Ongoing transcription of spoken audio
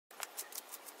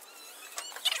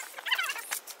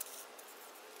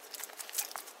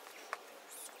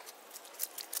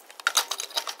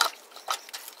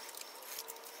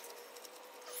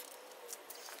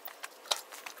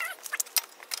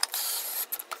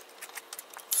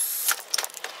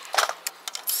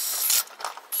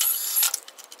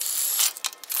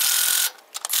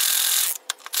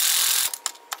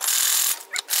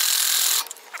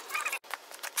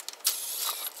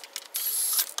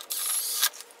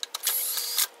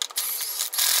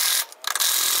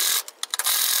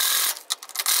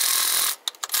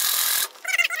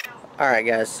Alright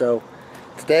guys, so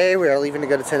today we are leaving to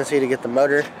go to Tennessee to get the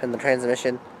motor and the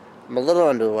transmission. I'm a little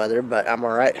under the weather, but I'm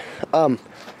alright.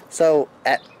 So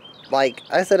at I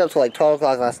stayed up till like 12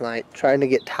 o'clock last night trying to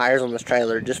get tires on this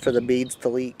trailer just for the beads to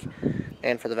leak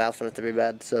and for the valve splits to be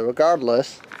bad. So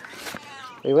regardless,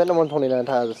 we went to 129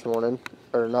 Tire this morning,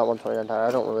 or not 129 Tire,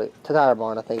 I don't really, to Tire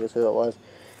Barn I think is who it was.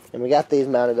 And we got these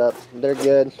mounted up, they're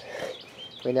good.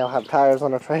 We now have tires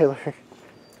on our trailer.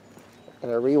 And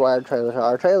a rewired trailer. So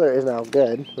our trailer is now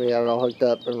good. We got it all hooked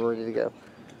up and ready to go.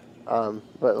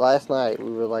 But last night we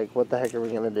were like, what the heck are we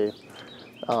going to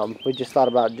do? We just thought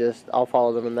about I'll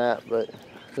follow them in that, but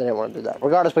they didn't want to do that.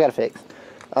 Regardless, we got to fix.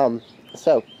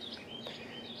 So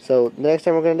the next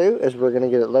thing we're going to do is we're going to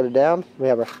get it loaded down. We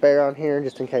have our spare on here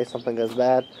just in case something goes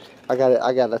bad. Is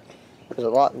it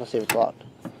locked? Let's see if it's locked.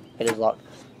 It is locked.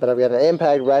 But I've got an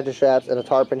impact, ratchet straps, and a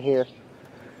tarp in here.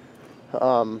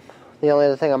 The only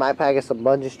other thing I might pack is some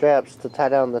bungee straps to tie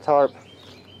down the tarp.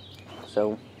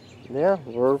 So, yeah,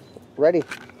 we're ready.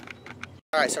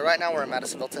 Alright, so right now we're in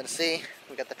Madisonville, Tennessee.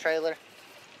 We got the trailer.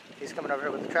 He's coming over here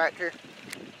with the tractor.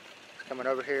 He's coming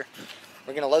over here.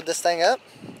 We're going to load this thing up,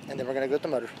 and then we're going to go with the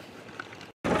motor.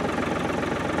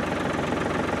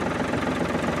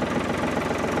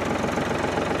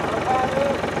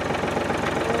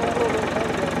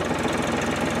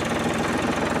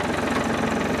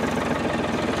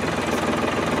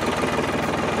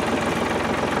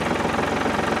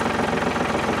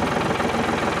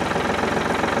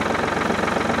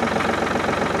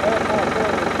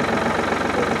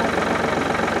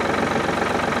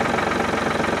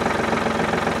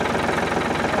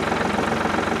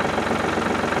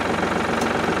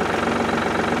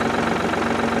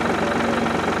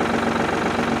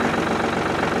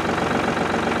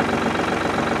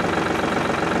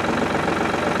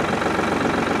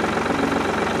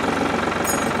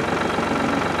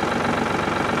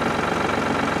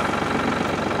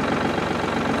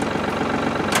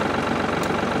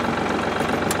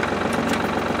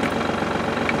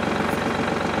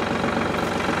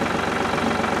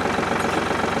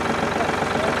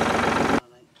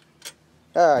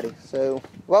 Alrighty, so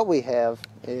what we have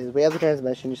is we have the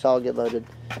transmission. You saw it get loaded.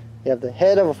 You have the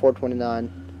head of a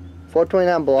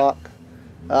 429 block.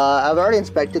 I've already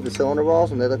inspected the cylinder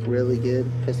walls and they look really good.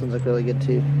 Pistons look really good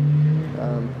too.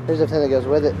 Here's everything that goes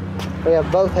with it. We have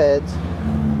both heads,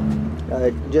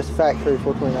 just factory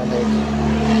 429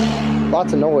 heads.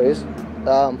 Lots of noise.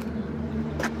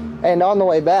 And on the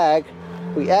way back,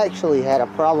 we actually had a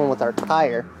problem with our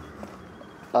tire.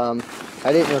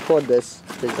 I didn't record this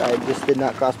because I just did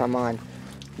not cross my mind.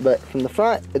 But from the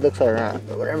front, it looks alright.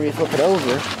 But whenever you flip it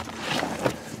over,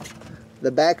 the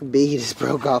back bead is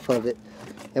broke off of it.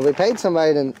 And we paid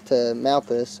somebody to mount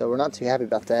this, so we're not too happy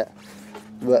about that.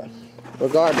 But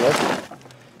regardless,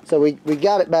 so we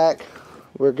got it back.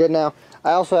 We're good now.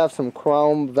 I also have some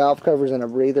chrome valve covers and a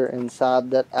breather inside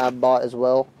that I bought as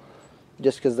well,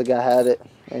 just because the guy had it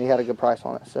and he had a good price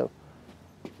on it. So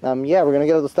yeah, we're gonna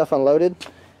get all the stuff unloaded.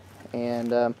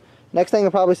 And next thing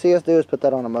you'll probably see us do is put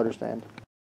that on a motor stand.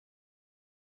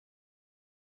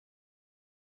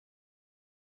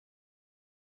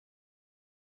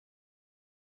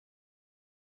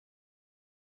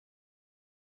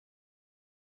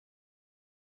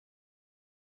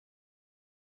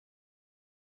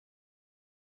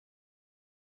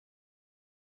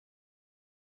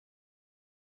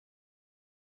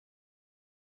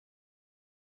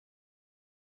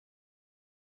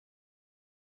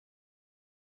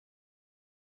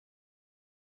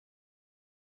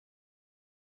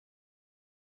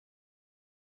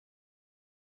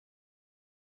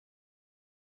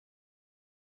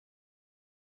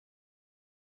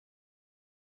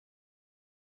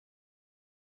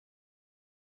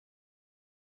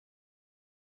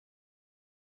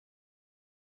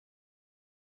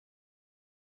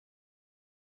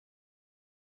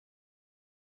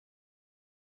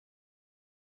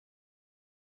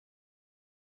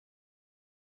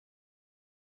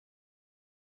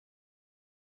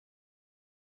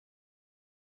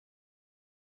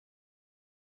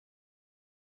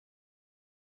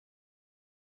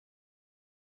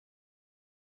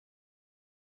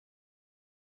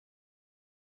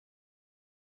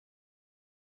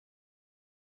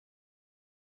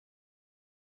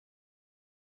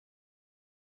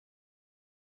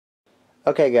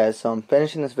 Okay guys, so I'm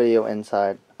finishing this video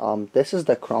inside. This is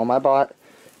the chrome I bought.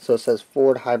 So it says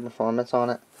Ford High Performance on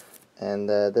it. And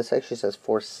this actually says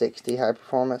 460 High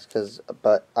Performance,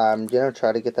 but I'm going to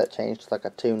try to get that changed to like a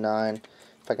 2.9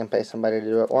 if I can pay somebody to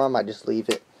do it, or I might just leave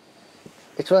it.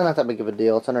 It's really not that big of a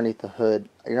deal. It's underneath the hood.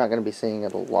 You're not going to be seeing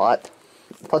it a lot.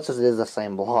 Plus, it is the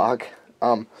same block.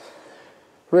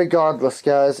 Regardless,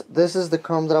 guys, this is the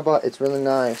chrome that I bought. It's really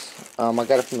nice. I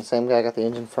got it from the same guy I got the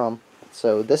engine from.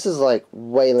 So this is like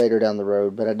way later down the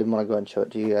road, but I did want to go ahead and show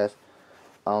it to you guys.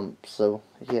 So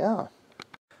yeah.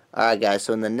 Alright guys,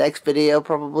 so in the next video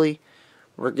probably,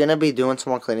 we're going to be doing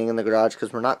some more cleaning in the garage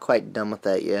because we're not quite done with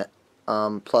that yet.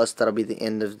 Plus that'll be the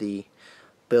end of the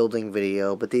building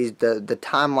video. But the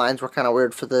timelines were kind of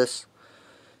weird for this.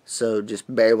 So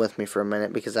just bear with me for a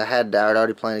minute because I had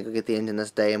already planned to go get the engine this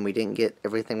day and we didn't get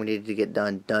everything we needed to get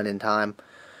done in time.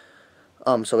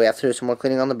 So we have to do some more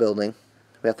cleaning on the building.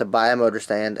 We have to buy a motor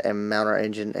stand and mount our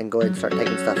engine and go ahead and start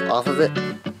taking stuff off of it.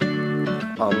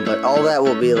 But all that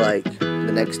will be like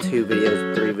the next 2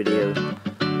 videos, 3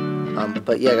 videos.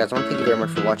 But yeah guys, I want to thank you very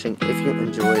much for watching. If you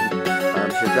enjoyed,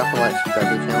 sure drop a like,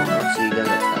 subscribe to the channel, and I'll see you guys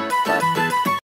next time. Bye.